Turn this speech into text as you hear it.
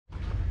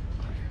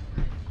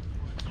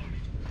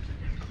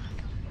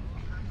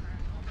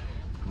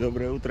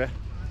Доброе утро.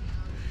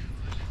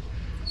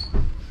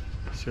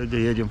 Сегодня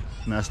едем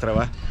на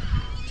острова.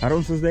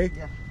 Arun today?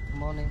 Yeah, good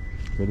morning.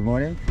 Good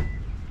morning.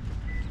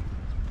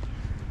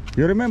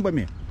 You remember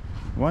me?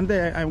 One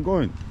day I'm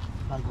going.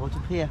 I go to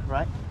pier,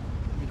 right?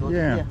 You go to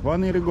Yeah, pier.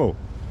 1 year ago.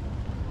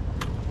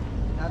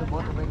 Now the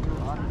boat will you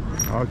on.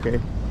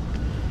 Okay.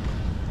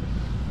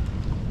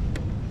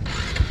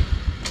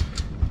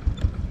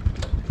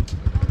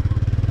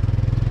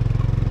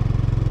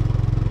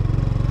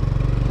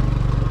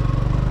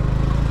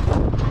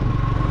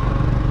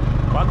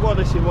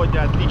 Погода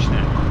сегодня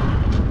отличная.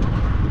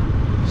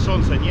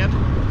 Солнца нет,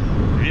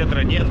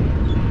 ветра нет.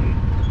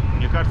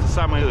 Мне кажется,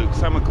 самый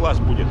класс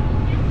будет.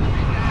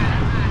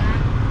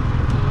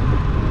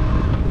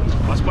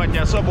 Поспать не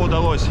особо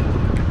удалось.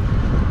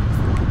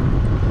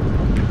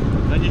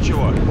 Да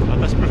ничего,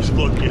 отоспрюсь в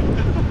лодке.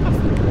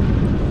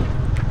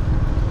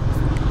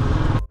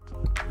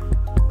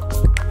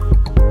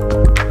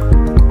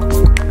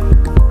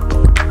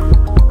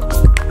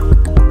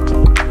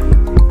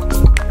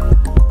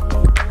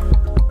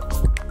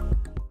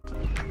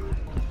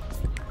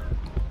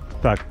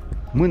 Так,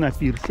 мы на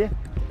пирсе.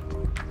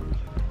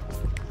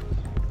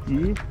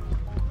 И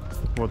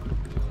вот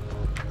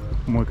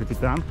мой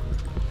капитан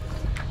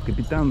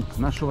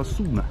нашего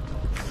судна.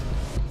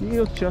 И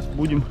вот сейчас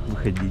будем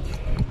выходить.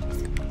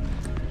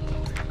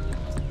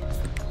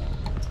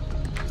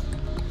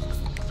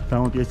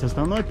 Там вот есть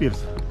основной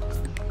пирс,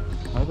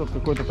 а этот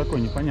какой-то такой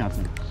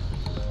непонятный.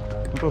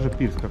 Ну, тоже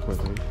пирс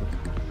какой-то.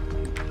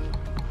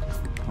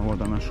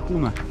 Вот она,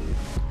 шхуна.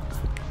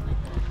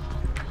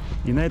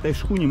 И на этой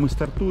шхуне мы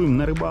стартуем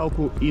на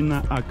рыбалку и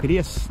на на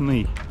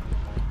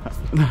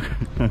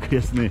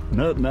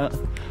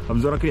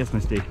обзор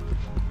окрестностей.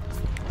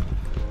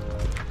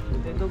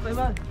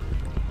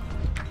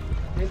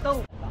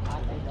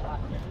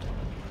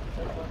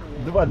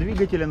 Два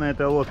двигателя на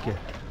этой лодке.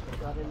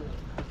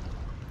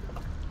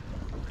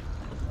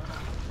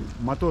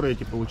 Моторы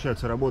эти,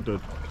 получается,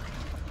 работают.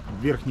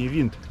 Верхний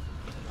винт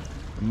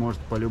может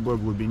по любой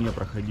глубине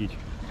проходить.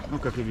 Ну,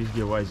 как и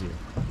везде в Азии.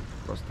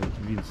 Просто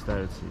винт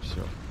ставится и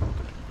все.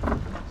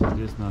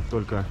 Соответственно,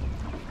 только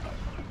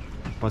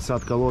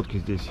посадка лодки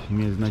здесь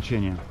имеет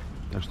значение.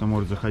 Так что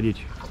может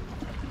заходить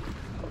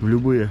в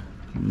любые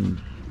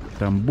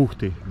там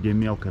бухты, где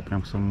мелкая,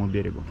 прям к самому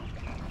берегу.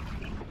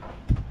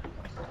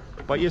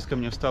 Поездка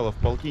мне встала в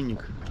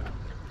полтинник.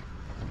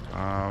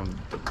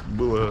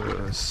 Было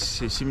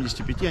с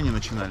 75 они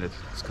начинали,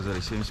 сказали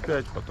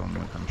 75, потом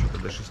мы там что-то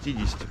до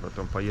 60,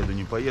 потом поеду,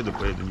 не поеду,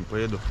 поеду, не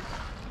поеду.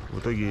 В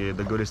итоге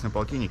договорились на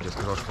полтинник, я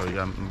сказал, что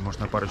я, может,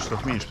 на пару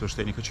часов меньше, потому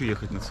что я не хочу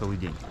ехать на целый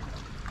день.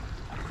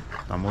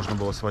 Там можно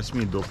было с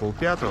 8 до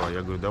полпятого,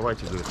 я говорю,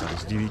 давайте, говорю, там,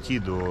 с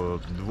 9 до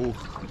 2, ну,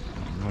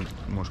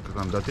 может,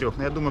 там до 3.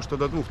 Но я думаю, что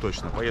до 2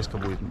 точно, поездка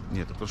будет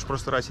нет. Потому что в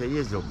прошлый раз я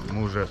ездил,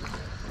 мы уже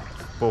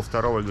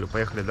полвторого, говорю,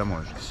 поехали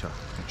домой уже, все.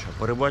 Ну что,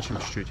 порыбачим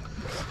чуть-чуть.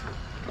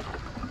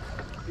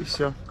 И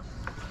все.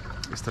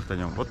 И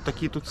стартанем. Вот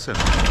такие тут цены.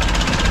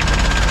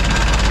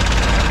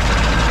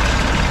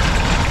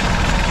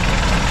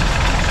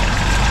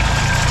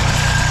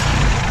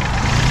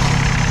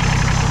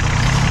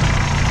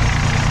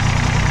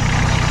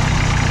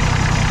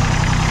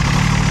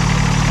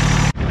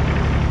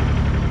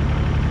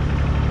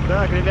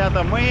 Так,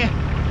 ребята, мы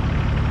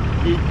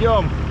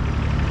идем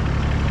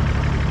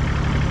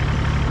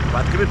в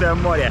открытое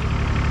море.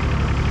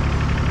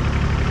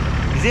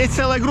 Здесь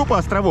целая группа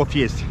островов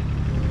есть.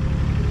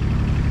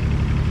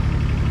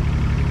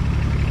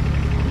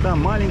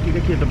 Там маленькие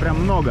какие-то,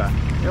 прям много.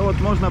 И вот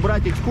можно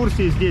брать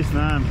экскурсии здесь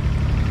на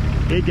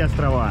эти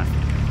острова.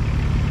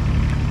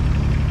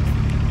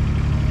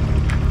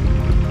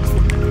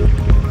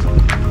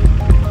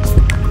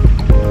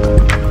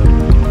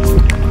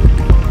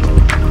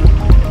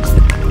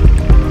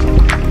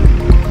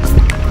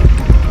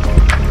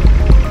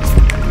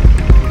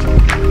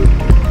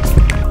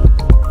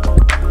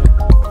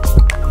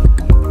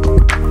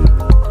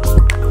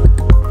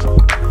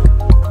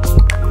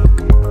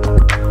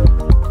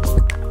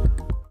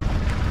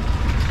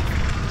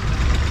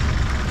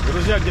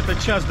 Где-то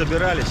час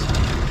добирались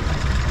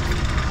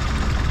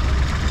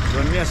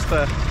до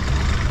места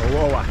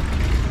улова.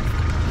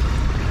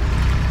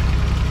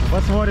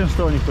 Посмотрим,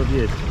 что у них тут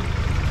есть.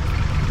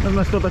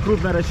 На что-то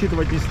крупное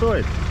рассчитывать не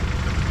стоит.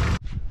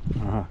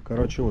 Ага,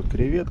 короче, вот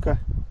креветка.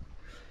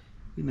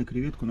 И на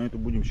креветку на эту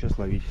будем сейчас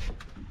ловить.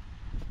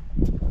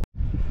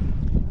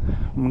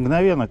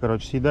 Мгновенно,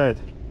 короче, съедает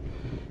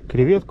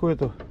креветку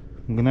эту.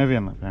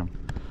 Мгновенно прям.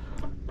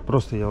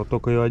 Просто я вот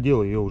только ее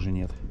одел, ее уже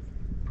нет.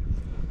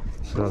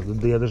 Сразу,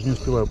 да я даже не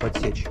успеваю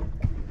подсечь.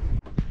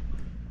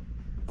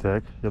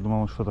 Так, я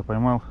думал, он что-то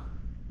поймал.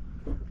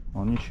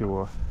 Он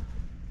ничего.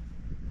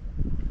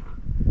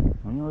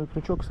 У него и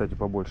крючок, кстати,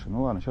 побольше.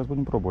 Ну ладно, сейчас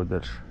будем пробовать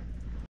дальше.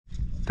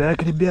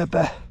 Так,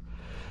 ребята,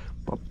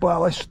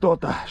 попалось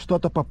что-то.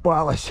 Что-то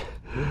попалось.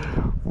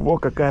 Во,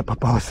 какая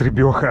попалась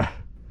рыбеха.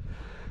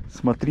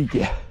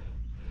 Смотрите.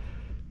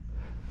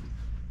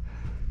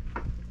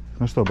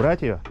 Ну что,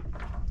 брать ее?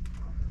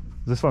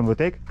 This one we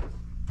take?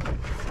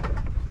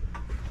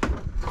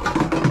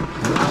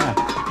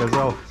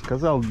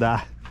 сказал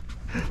да.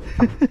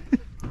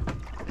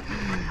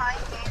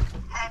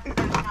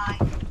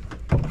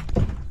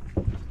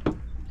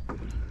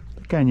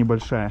 Такая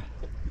небольшая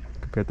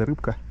какая-то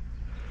рыбка.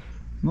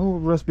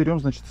 Ну, разберем,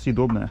 значит,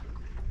 съедобная.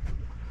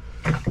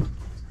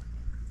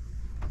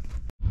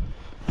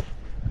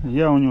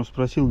 Я у него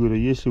спросил, говорю,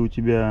 есть ли у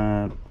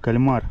тебя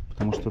кальмар,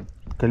 потому что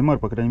кальмар,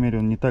 по крайней мере,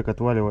 он не так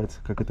отваливается,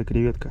 как эта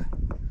креветка.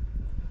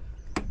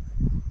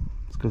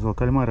 Сказал,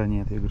 кальмара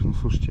нет. Я говорю, ну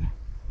слушайте,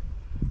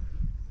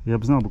 я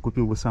бы знал, бы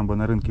купил бы сам бы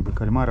на рынке бы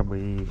кальмара бы,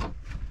 и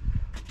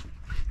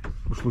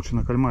уж лучше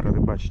на кальмара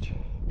рыбачить,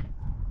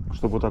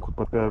 чтобы вот так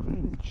вот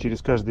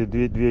через каждые 2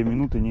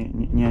 минуты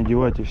не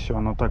одевать и все.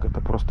 Но так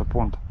это просто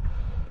понт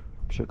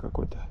вообще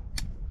какой-то.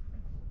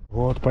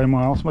 Вот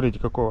поймал, смотрите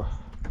какого.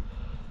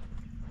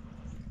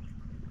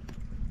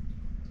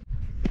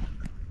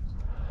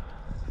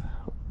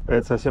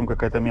 Это совсем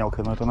какая-то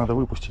мелкая, но это надо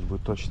выпустить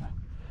будет точно.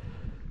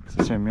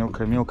 Совсем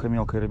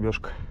мелкая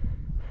рыбешка.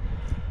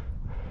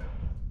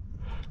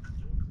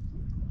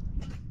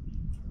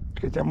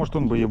 Хотя, может,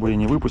 он бы ее и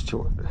не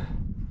выпустил.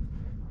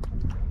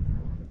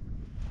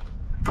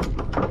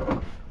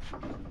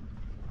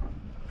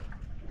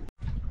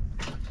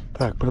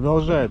 Так,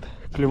 продолжает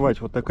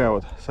клевать вот такая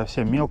вот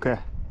совсем мелкая.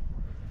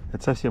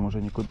 Это совсем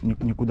уже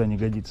никуда не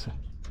годится.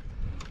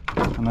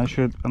 Она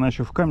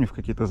еще в камни в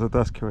какие-то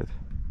затаскивает.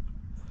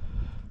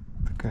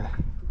 Такая.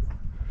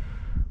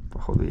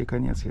 Походу ей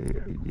конец. Я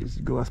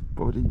здесь глаз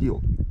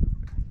повредил.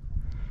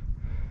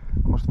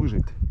 Может,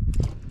 выживет.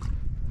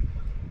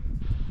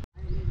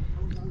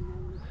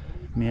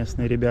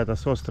 Местные ребята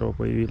с острова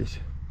появились.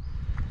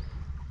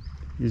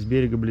 Из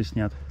берега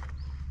блеснят.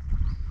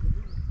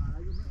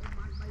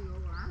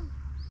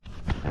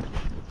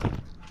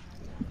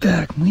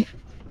 Так, мы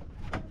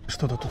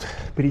что-то тут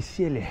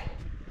присели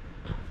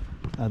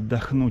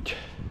отдохнуть.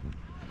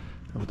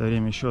 В это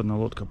время еще одна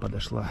лодка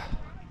подошла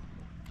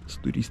с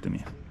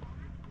туристами.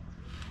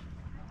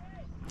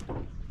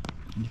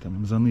 Они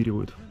там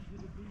заныривают.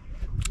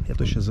 Я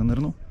то сейчас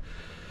занырну.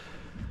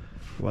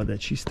 Вода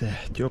чистая,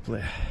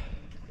 теплая.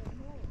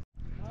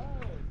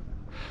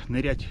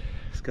 Нырять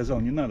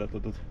сказал не надо, то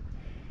тут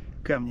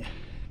камни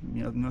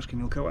немножко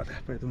мелковато,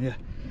 поэтому я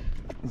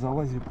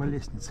залазю по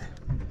лестнице.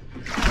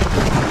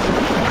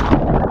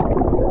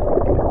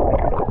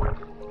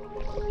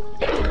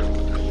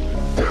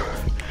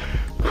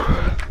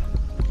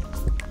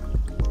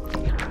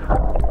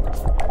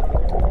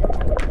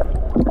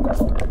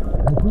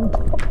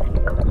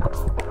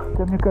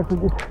 Мне кажется,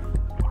 здесь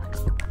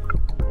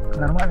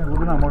нормальная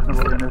глубина, можно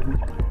было нажать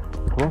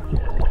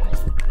лодки.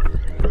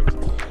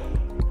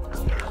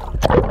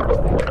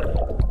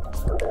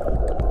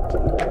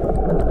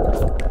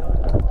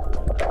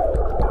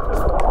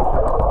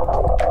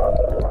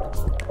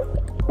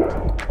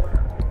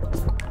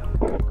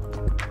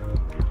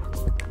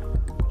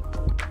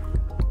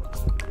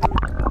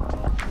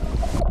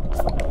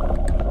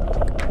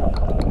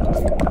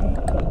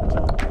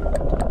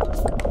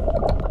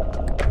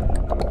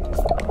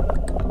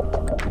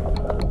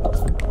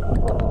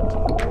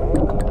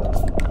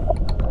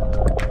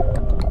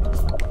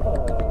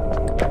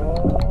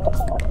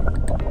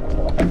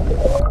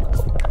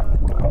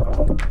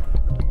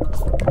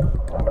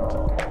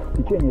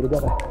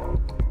 Ребята,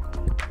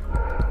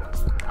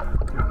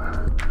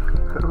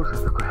 хорошее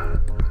такое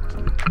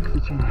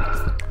течение.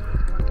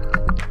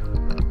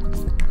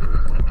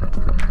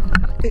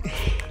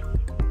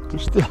 Ну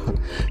что,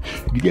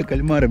 где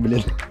кальмары,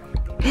 блин?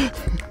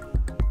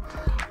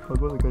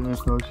 Погода,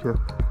 конечно, вообще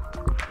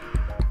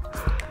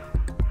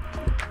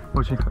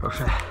очень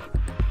хорошая.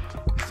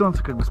 И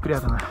солнце как бы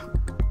спрятано.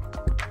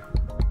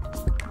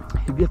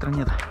 И ветра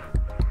нет,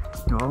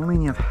 и волны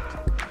нет.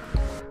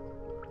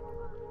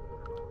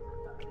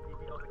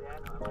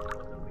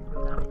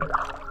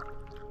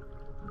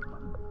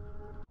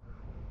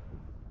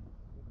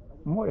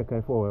 Море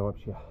кайфовое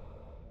вообще.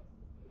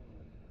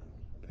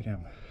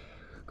 Прям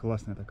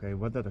классная такая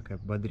вода, такая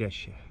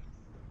бодрящая.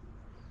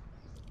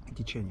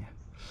 Течение.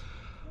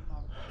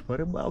 По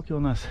рыбалке у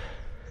нас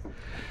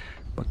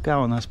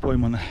пока у нас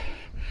поймано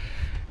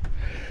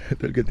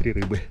только 3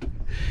 рыбы.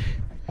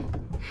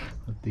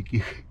 Вот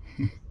таких.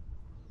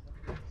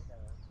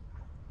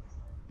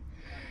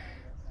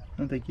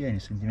 Ну такие они,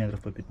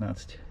 сантиметров по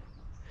 15.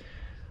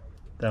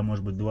 Там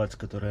может быть 20,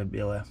 которая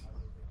белая.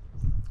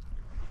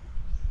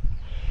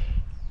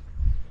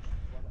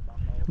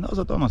 Но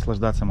зато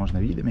наслаждаться можно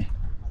видами,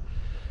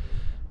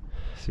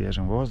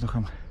 свежим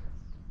воздухом.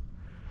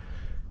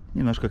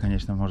 Немножко,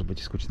 конечно, может быть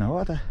и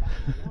скучновато.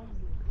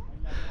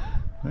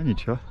 Но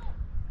ничего.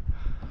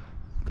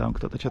 Там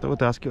кто-то что-то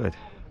вытаскивает.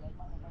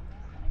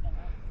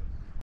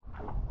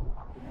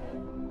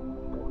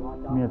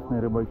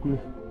 Местные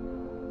рыбаки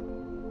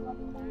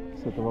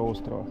с этого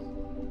острова.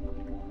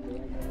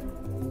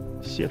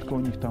 Сетка у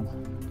них там.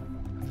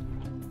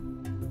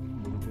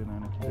 Будут ее,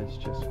 наверное, кидать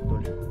сейчас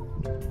вдоль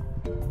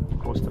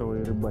острова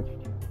и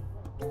рыбачить.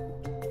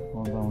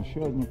 Вон там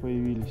еще одни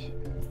появились.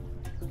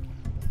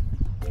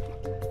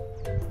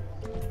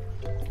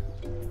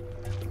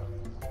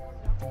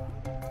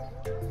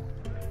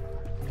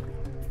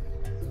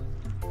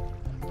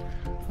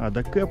 А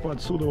до Кепа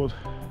отсюда вот,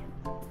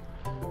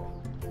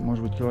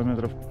 может быть,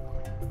 километров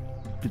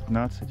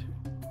 15.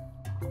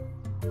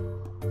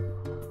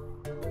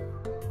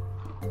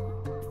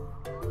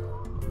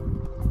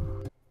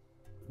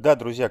 Да,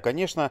 друзья,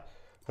 конечно,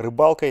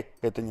 рыбалкой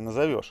это не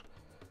назовешь.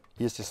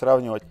 Если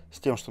сравнивать с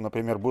тем, что,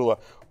 например, было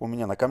у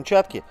меня на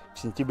Камчатке в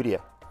сентябре.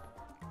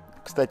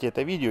 Кстати,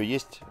 это видео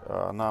есть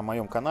на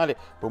моем канале,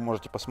 вы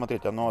можете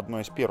посмотреть, оно одно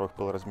из первых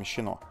было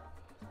размещено.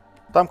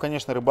 Там,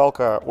 конечно,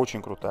 рыбалка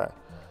очень крутая.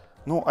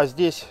 Ну, а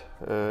здесь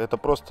это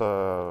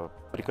просто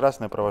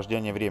прекрасное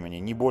провождение времени,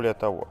 не более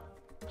того.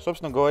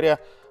 Собственно говоря,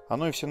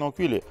 оно и в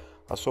Синоуквиле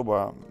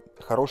особо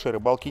хорошей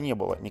рыбалки не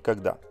было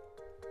никогда.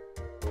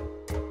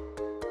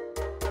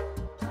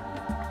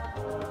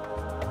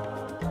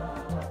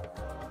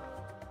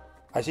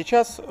 А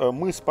сейчас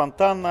мы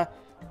спонтанно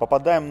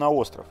попадаем на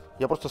остров.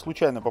 Я просто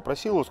случайно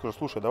попросил его, скажу,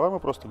 слушай, давай мы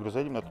просто, говорю,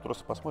 зайдем на этот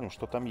остров, посмотрим,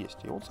 что там есть.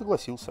 И он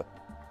согласился.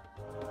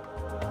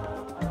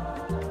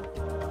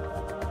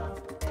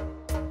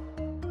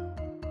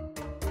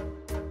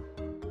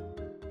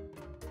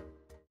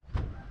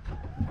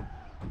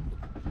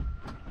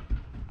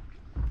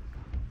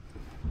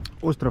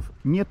 Остров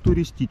не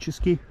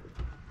туристический.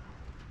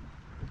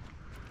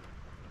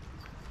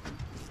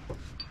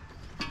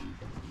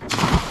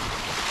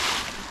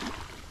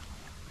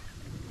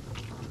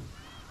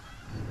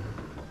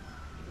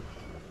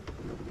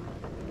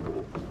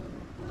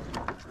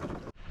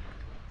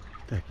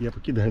 Так, я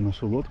покидаю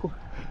нашу лодку.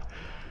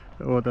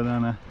 Вот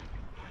она.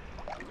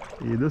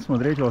 И иду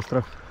смотреть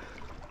остров.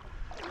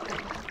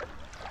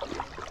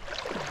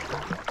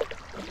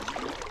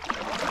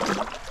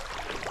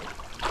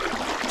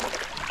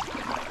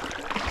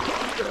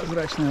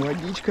 Прозрачная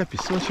водичка,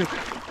 песочек.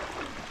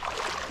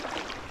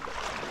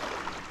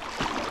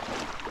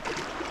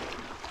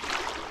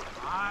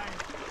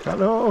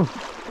 Hello.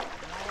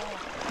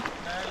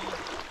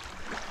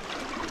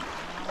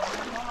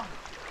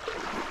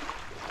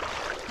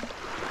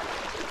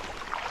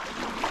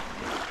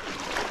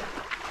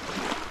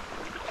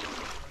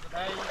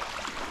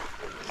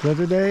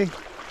 Saturday.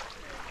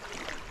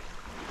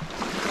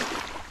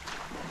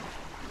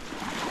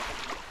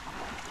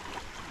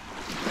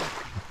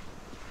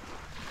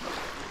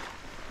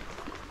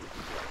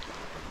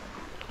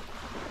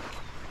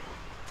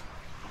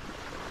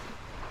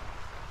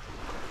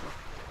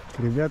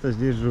 Ребята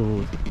здесь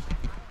живут.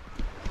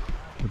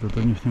 Вот тут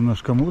у них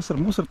немножко мусор.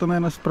 Мусор-то,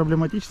 наверное,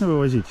 проблематично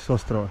вывозить с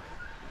острова.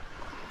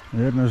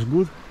 Наверное,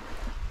 жгут.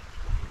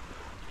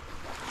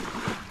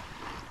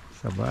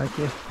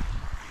 Собаки.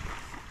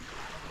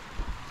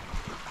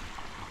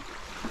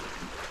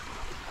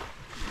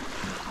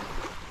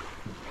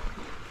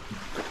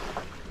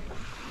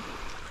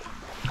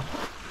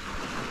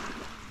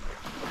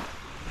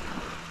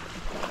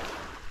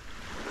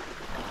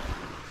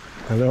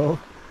 Hello.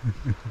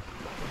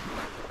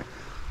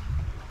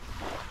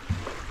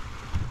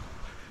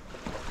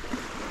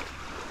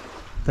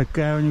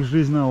 Такая у них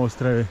жизнь на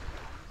острове.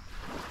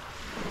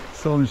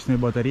 Солнечные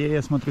батареи,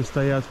 я смотрю,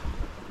 стоят.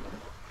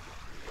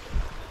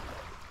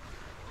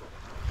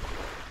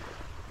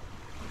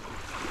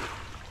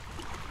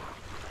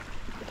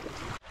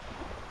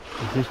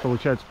 Здесь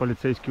получается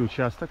полицейский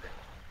участок.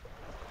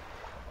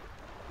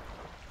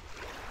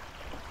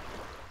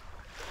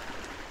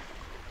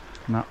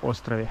 На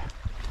острове.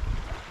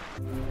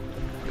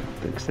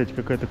 Кстати,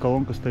 какая-то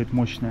колонка стоит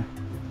мощная.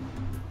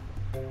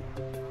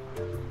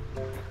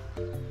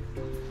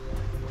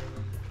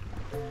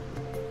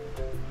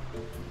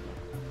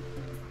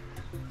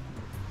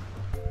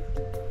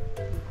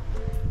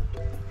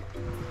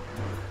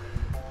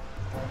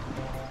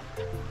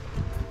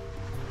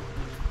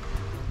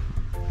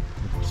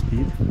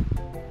 Спит.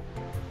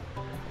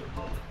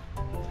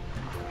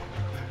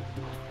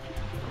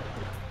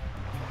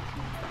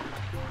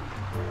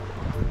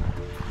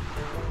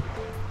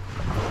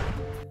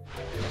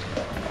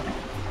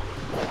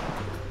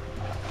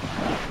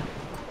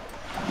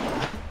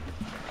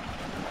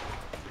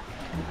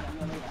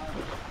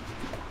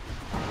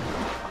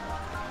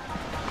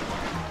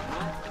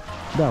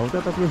 Да, вот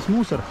этот весь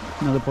мусор,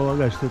 надо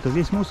полагать, что это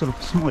весь мусор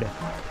с моря.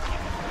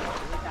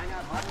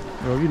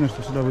 Его видно,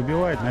 что сюда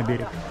выбивает на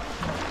берег.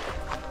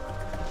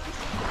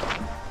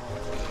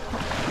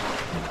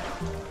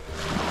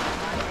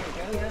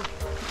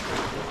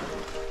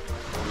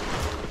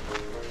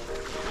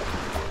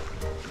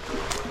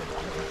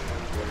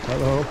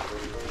 Hello.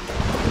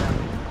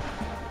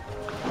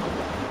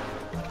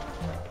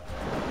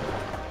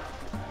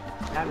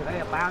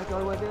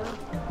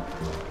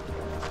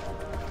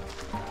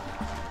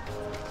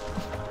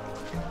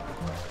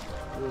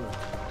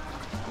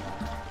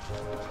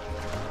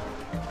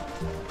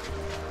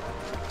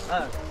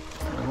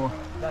 О,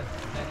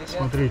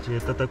 смотрите,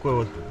 это такой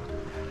вот,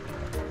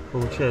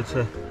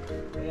 получается,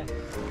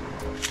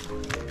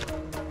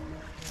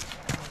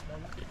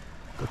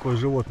 такое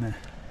животное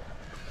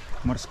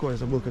морское,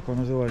 забыл, как он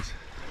называется.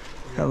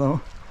 Hello.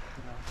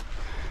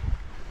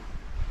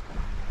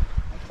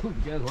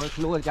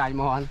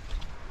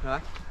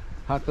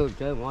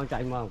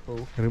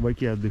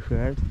 Рыбаки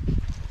отдыхают.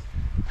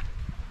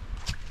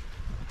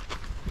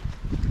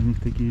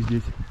 них такие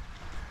здесь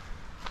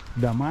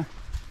дома.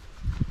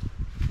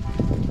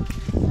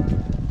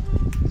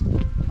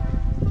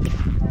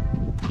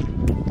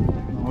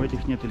 Но у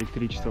этих нет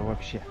электричества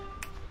вообще.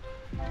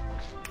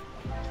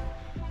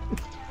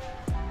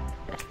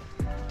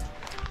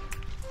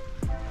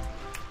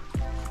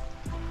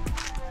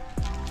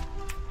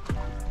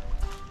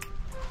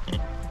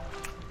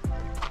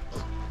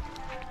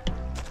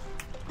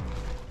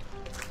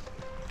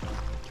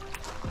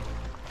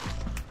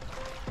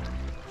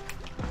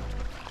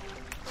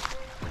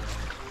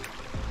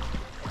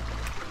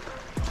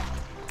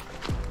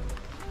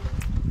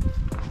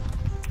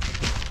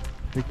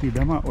 Такие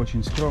дома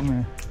очень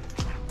скромные,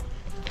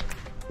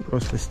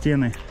 просто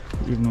стены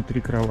и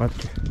внутри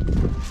кроватки.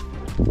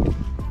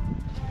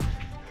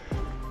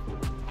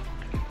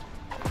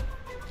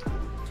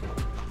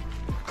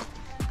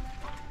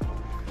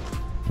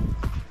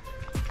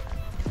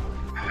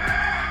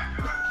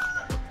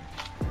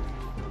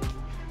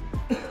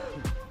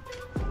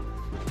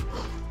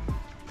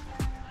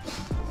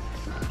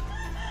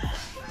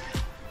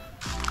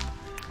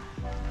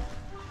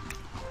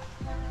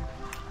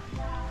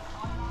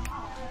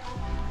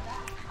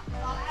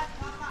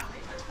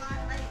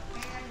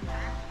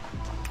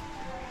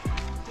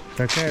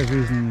 Такая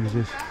жизнь у них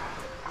здесь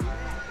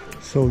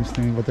с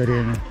солнечными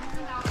батареями.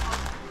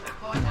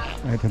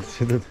 Этот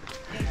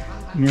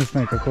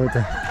местное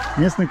какой-то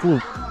местный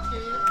клуб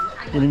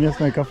или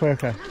местная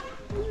кафеха.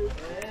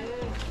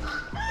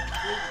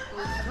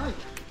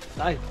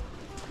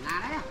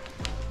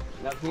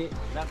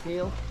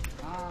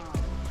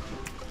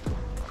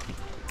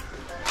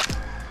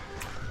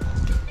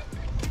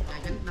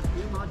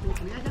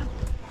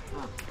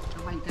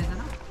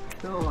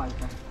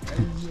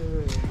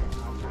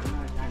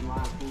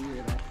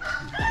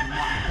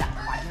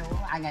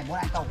 Anh ngày muốn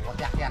anh tàu của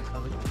đẹp đèn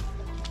khởi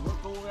mua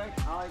cu đấy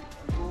thôi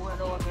cu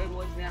đô thế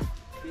mua nha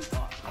đi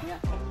đó nha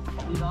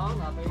đi đó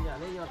là bây giờ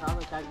lấy cho tao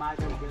phải chạy bài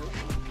cần chứ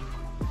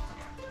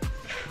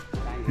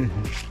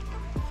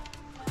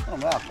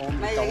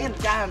này em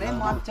cha lấy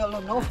món cho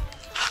luôn đâu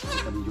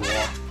cầm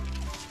dùa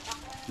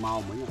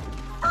màu mới nhỉ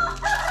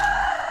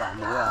còn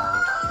muối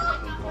là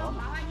không có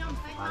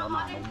mà nó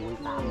mà muối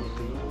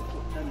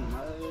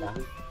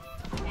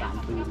tạm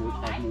từ muối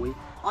thay muối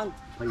ăn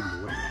thay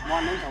muối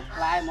món đấy học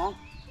lai món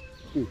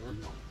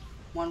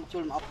món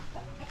chua ốc.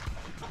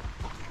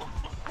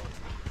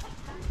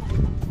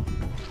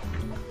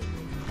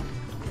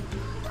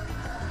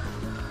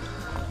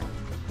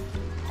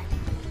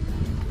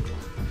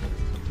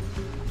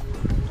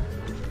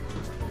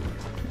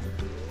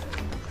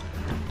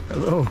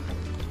 Hello.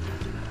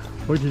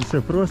 Очень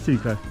все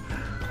простенько.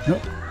 Но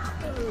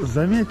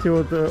заметьте,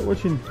 вот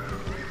очень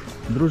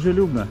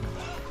дружелюбно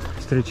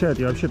встречают.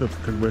 Я вообще тут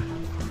как бы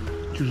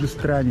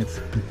чужестранец.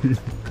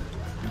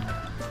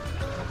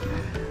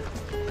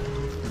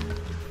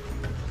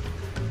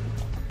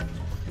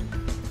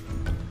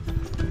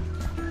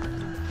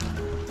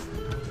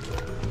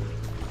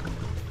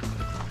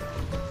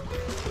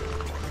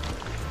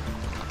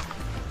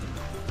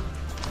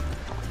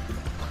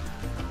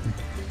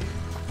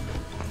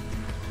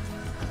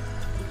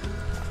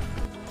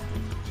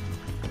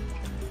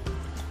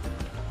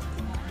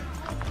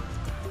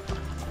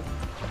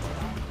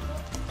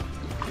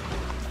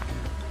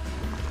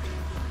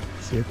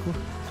 Сетку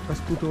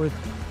распутывает.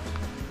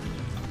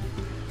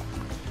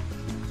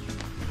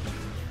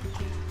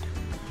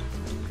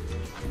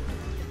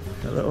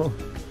 Hello.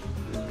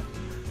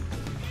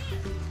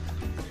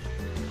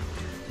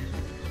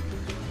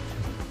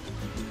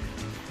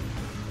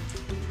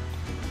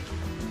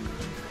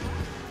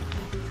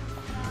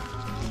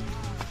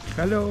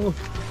 Hello.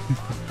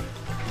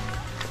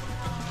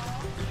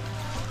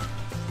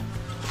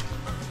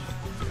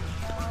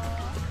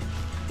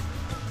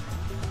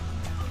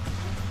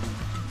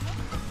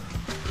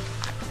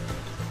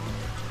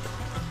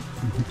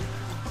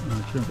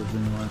 Чем тут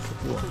занимается?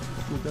 О,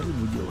 какую-то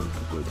рыбу делают,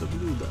 какое-то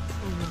блюдо.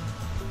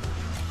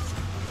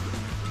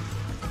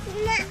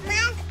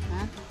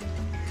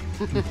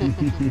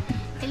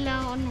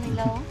 Hello,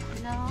 hello,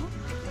 hello.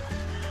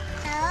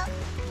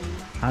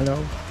 Hello.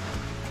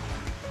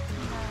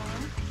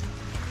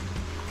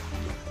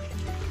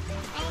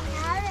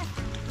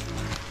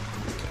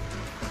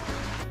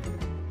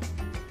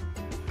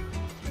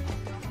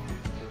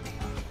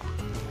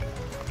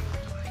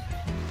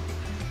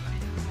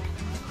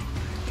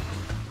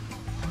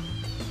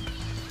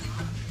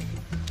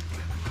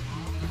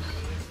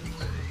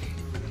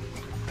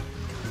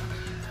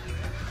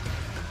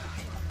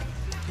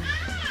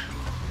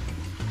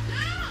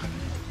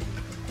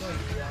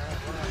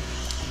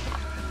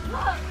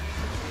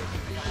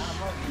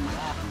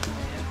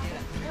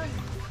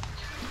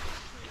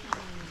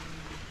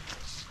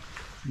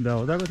 Да,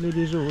 вот так вот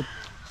люди живут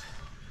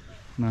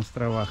на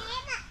островах.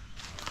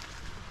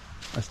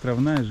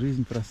 Островная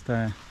жизнь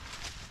простая.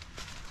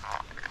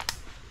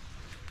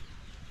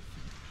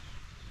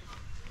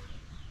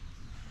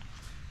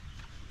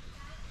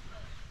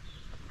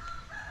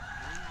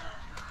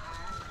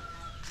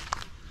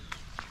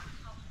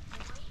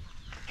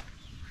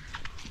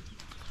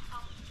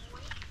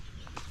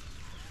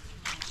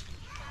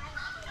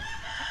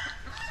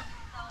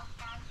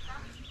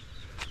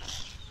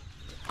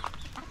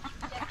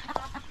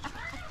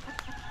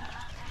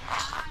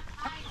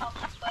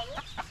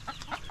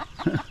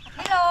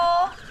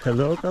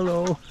 Hello,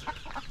 hello.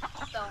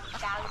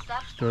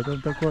 Что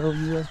там такое у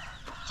меня?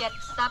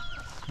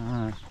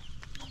 А,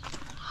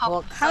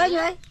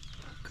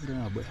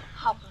 крабы.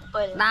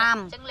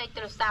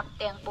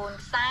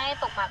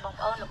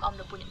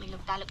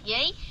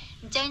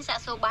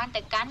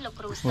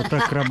 Вот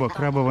так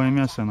крабовое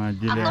мясо она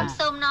отделяет.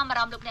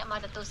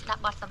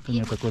 У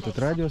меня такое тут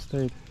радио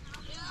стоит.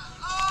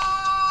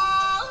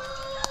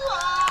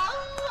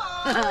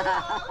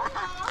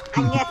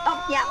 Anh nghe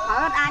tốt nhạc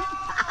hơn anh.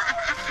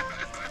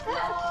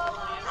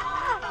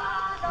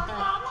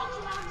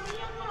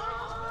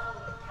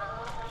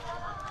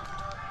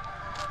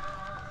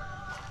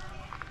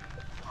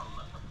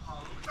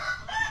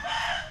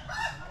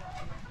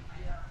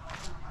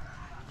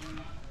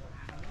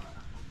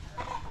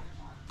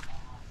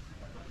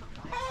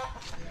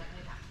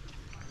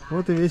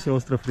 Вот и весь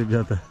остров,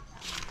 ребята.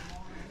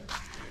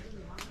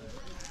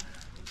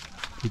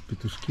 Тут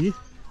петушки.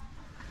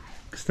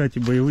 Кстати,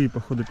 боевые,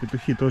 походу,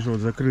 петухи тоже вот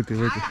закрыты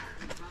в этих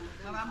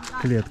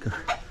клетках.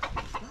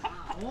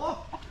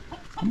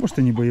 А может,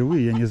 они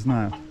боевые, я не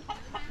знаю.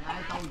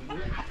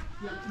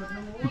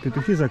 И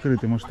петухи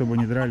закрыты, может, чтобы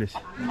не дрались.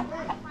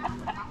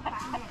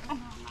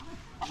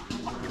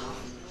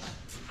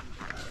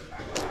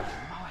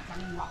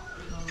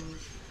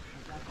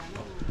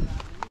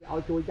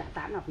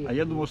 А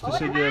я думал, что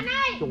сегодня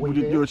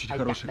будет не очень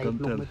хороший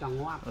контент.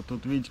 А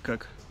тут видите,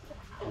 как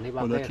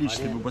вот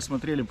отлично. Вы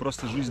посмотрели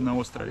просто жизнь на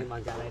острове.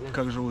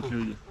 Как живут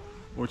люди.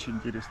 Очень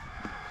интересно.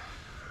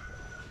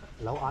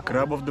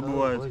 Крабов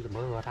добывают.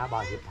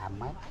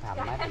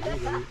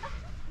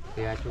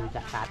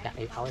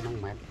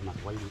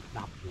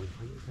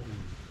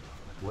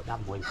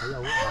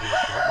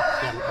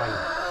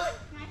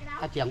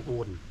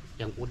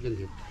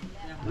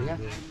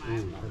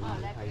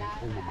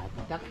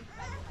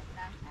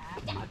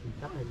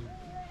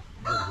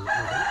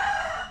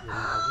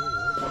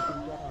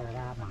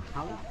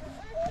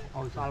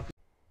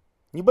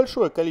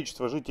 Небольшое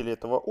количество жителей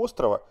этого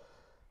острова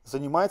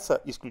занимается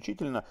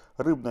исключительно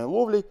рыбной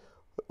ловлей,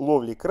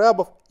 ловлей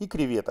крабов и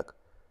креветок.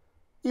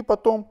 И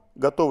потом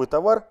готовый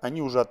товар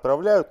они уже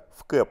отправляют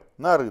в Кеп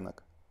на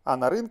рынок. А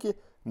на рынке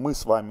мы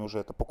с вами уже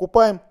это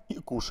покупаем и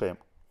кушаем.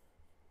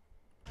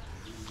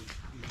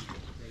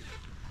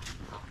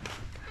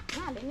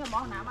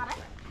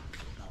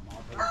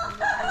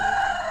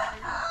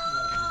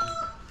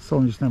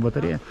 Солнечная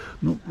батарея.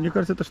 Ну, мне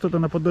кажется, это что-то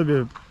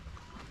наподобие,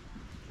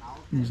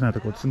 не знаю,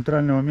 такого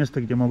центрального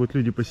места, где могут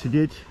люди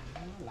посидеть,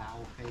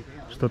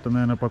 что-то,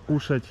 наверное,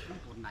 покушать,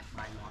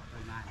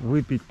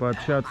 выпить,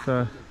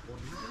 пообщаться.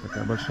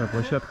 Такая большая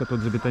площадка тут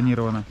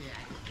забетонирована.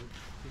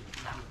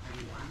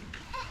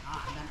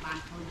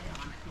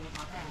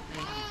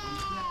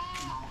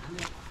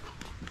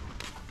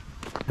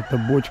 Это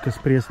бочка с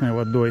пресной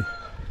водой.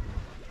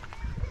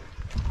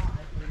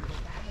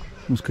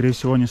 Ну, скорее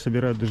всего, они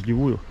собирают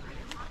дождевую.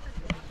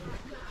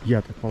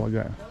 Я так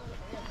полагаю.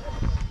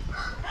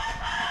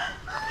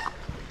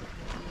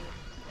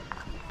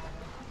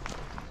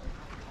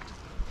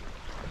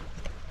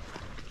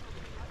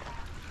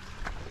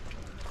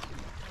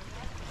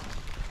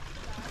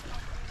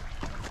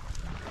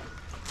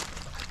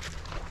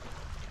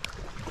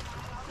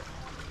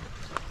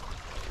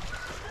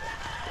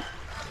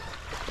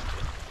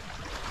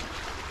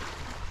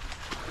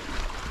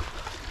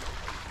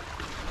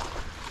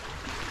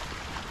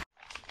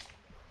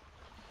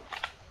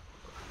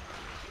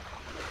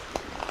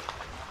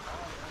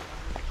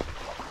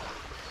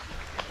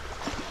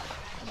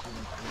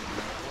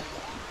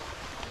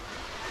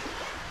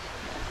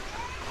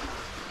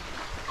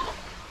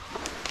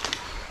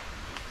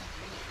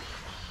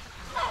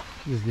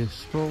 Здесь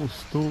стол,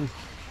 стул.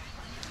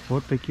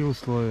 Вот такие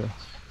условия.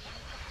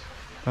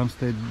 Там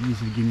стоит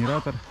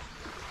дизель-генератор.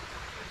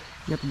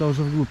 Я туда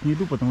уже вглубь не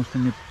иду, потому что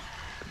мне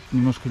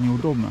немножко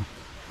неудобно.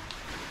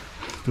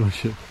 Кто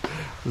вообще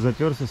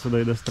заперся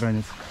сюда,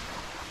 иностранец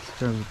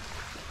скажет.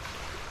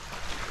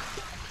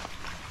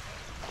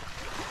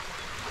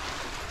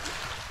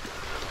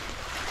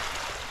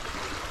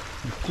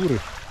 Куры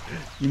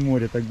и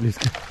море так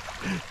близко.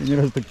 Я ни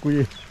разу так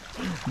курей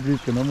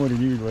близко на море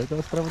не видел. Это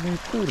островные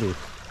куры.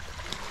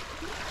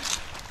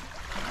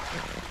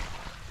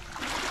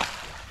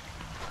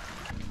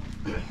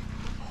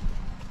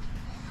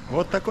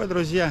 Вот такой,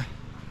 друзья,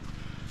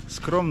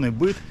 скромный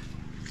быт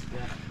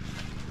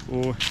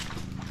у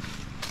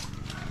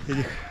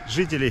этих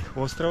жителей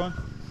острова.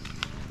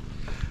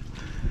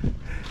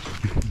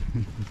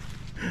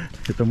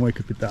 Это мой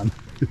капитан.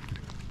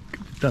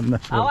 Капитан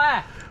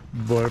нашего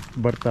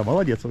борта.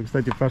 Молодец. Он,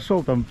 кстати,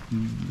 прошел там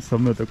со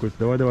мной такой: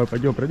 давай,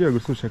 пойдем, пройдем. Я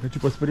говорю: слушай, я хочу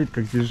посмотреть,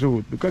 как здесь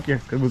живут. Ну как я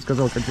как бы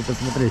сказал, хочу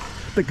посмотреть,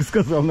 так и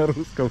сказал на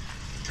русском: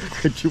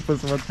 хочу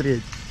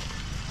посмотреть.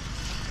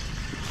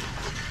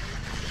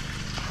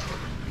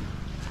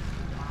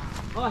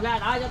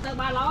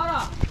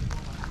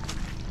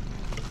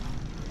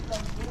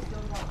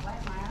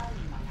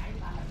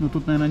 Ну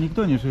тут, наверное,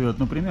 никто не живет,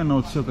 но примерно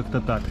вот все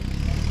как-то так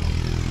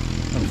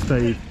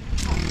обстоит.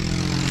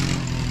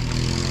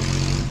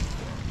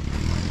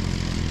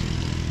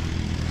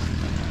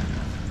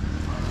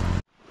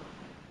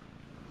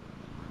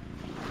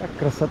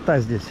 красота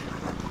здесь.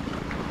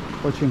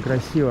 Очень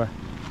красиво.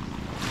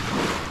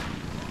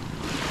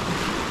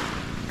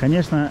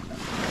 Конечно,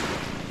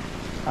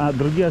 а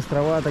другие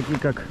острова, такие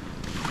как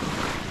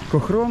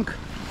Кохронг,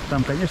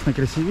 там, конечно,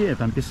 красивее,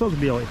 там песок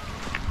белый.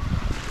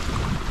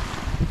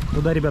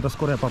 Туда, ребята,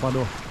 скоро я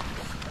попаду.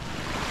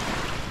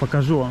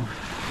 Покажу вам.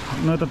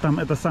 Но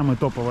это самые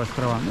топовые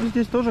острова. Ну,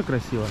 здесь тоже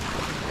красиво.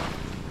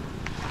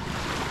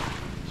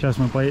 Сейчас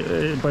мы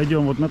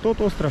пойдем вот на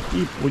тот остров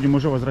и будем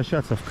уже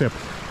возвращаться в Кеп.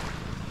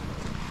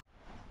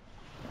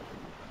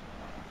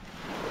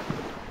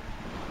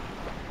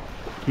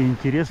 Какие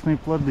интересные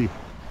плоды.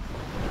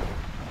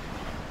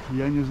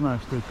 Я не знаю,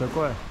 что это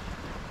такое.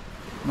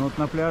 Но вот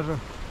на пляжах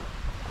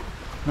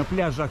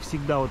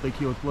всегда вот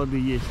такие вот плоды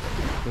есть.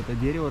 Это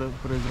дерево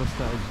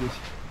произрастает здесь.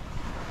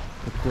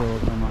 Такое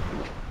вот оно.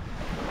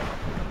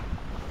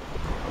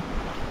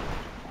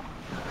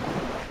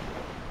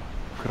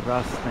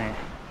 Красные.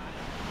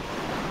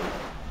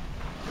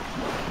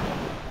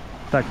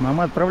 Так, ну а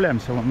мы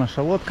отправляемся. Вон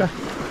наша лодка.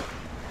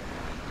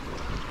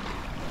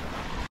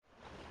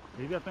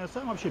 Ребята, я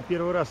сам вообще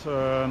первый раз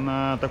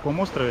на таком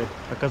острове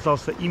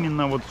оказался,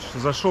 именно вот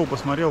зашел,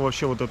 посмотрел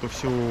вообще вот эту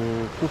всю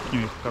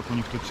кухню, как у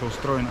них тут все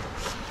устроено.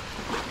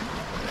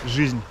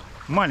 Жизнь.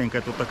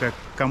 Маленькая тут такая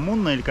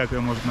коммуна, или как ее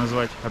можно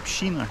назвать,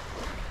 община.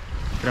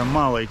 Прям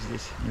мало их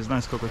здесь. Не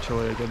знаю, сколько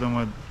человек. Я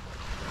думаю,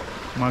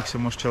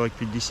 максимум, может, человек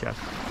 50.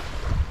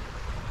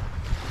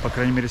 По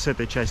крайней мере, с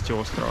этой части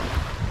острова.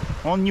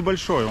 Он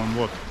небольшой, он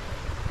вот.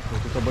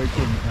 Тут обойти,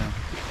 не знаю.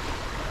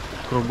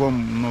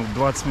 Кругом, ну,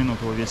 20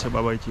 минут его весь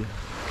обойти.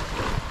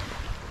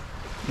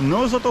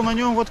 Но зато на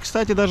нем, вот,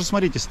 кстати, даже,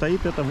 смотрите,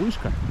 стоит эта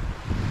вышка.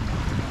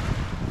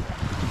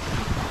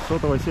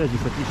 Сотовая связь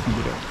здесь отлично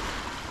берет.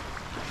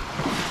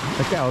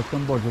 Такая вот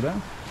Камбодже, да?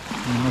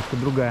 Немножко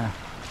другая.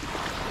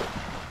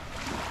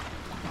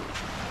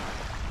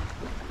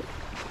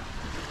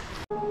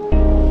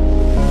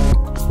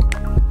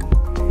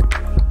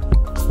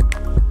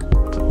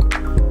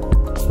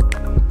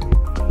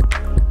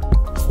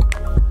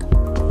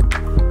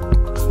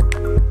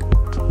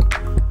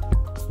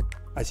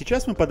 А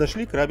сейчас мы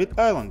подошли к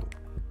Раббит-Айленду,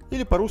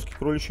 или по-русски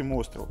Кроличьему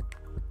острову.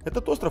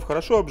 Этот остров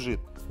хорошо обжит,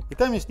 и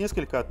там есть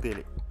несколько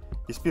отелей.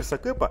 Из пирса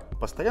Кепа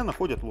постоянно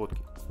ходят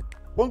лодки.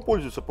 Он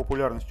пользуется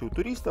популярностью у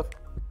туристов.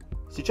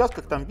 Сейчас,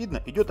 как там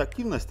видно, идет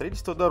активное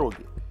строительство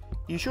дороги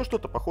и еще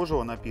что-то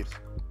похожего на пирс.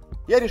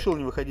 Я решил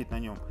не выходить на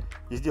нем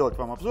и сделать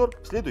вам обзор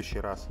в следующий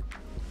раз.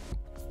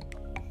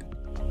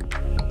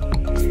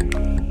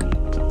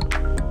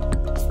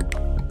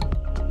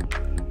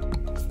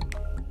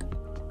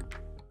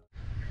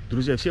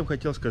 Друзья, всем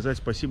хотел сказать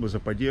спасибо за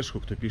поддержку,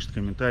 кто пишет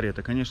комментарии.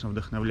 Это, конечно,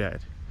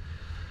 вдохновляет.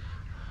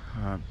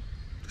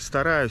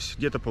 Стараюсь,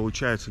 где-то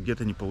получается,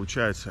 где-то не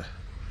получается.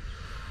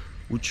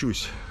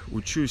 Учусь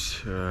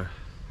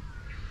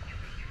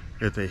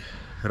этой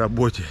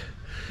работе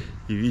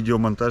и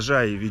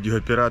видеомонтажа, и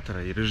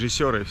видеооператора, и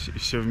режиссера, и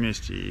все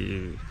вместе.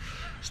 И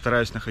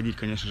стараюсь находить,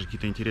 конечно же,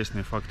 какие-то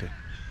интересные факты,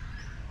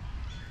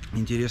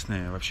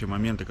 интересные вообще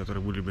моменты,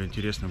 которые были бы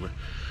интересны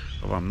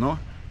вам. Но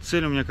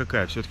цель у меня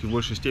какая? Все-таки в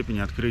большей степени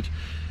открыть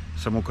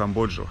саму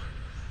Камбоджу,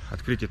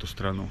 открыть эту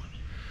страну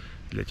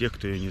для тех,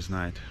 кто ее не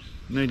знает.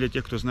 Ну и для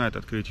тех, кто знает,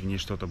 открыть в ней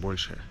что-то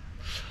большее.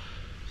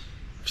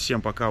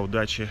 Всем пока,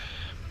 удачи.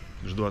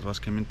 Жду от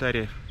вас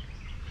комментариев.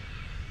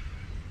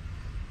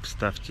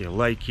 Ставьте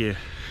лайки.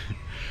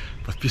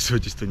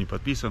 Подписывайтесь, кто не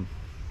подписан.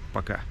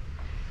 Пока.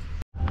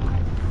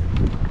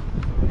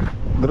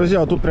 Друзья,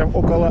 вот тут прям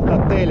около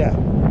отеля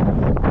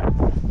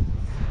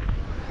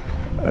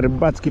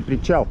рыбацкий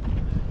причал.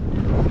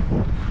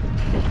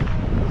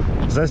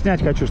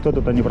 Заснять хочу, что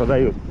тут они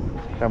продают.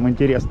 Там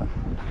интересно.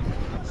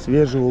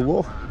 Свежий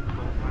улов.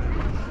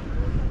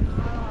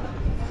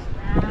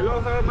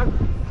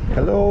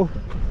 Hello.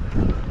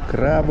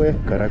 Крабы,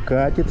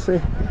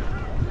 каракатицы.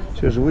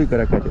 Все живые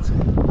каракатицы.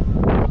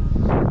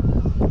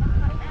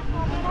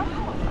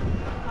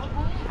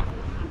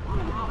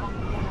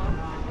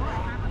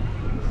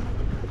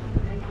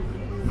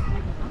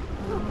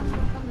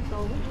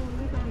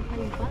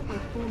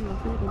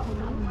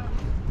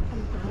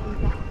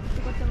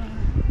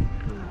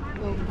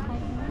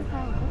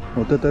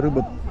 Вот эта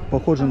рыба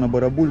похожа на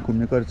барабульку,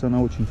 мне кажется, она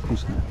очень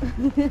вкусная.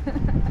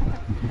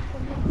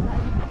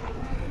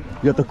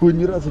 Я такую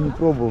ни разу не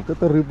пробовал. Вот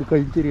эта рыбка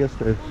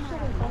интересная.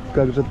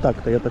 Как же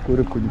так-то? Я такую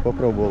рыбку не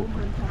попробовал.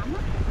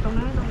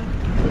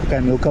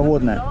 Такая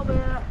мелководная.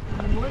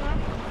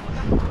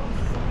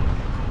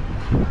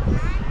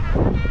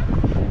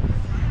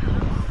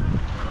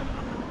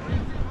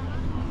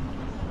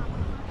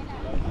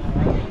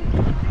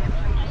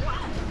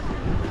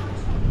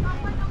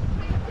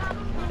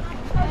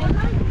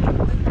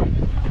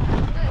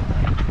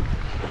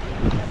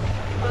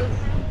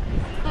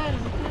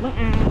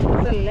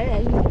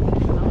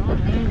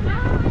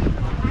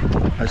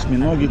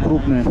 Осьминоги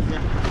крупные.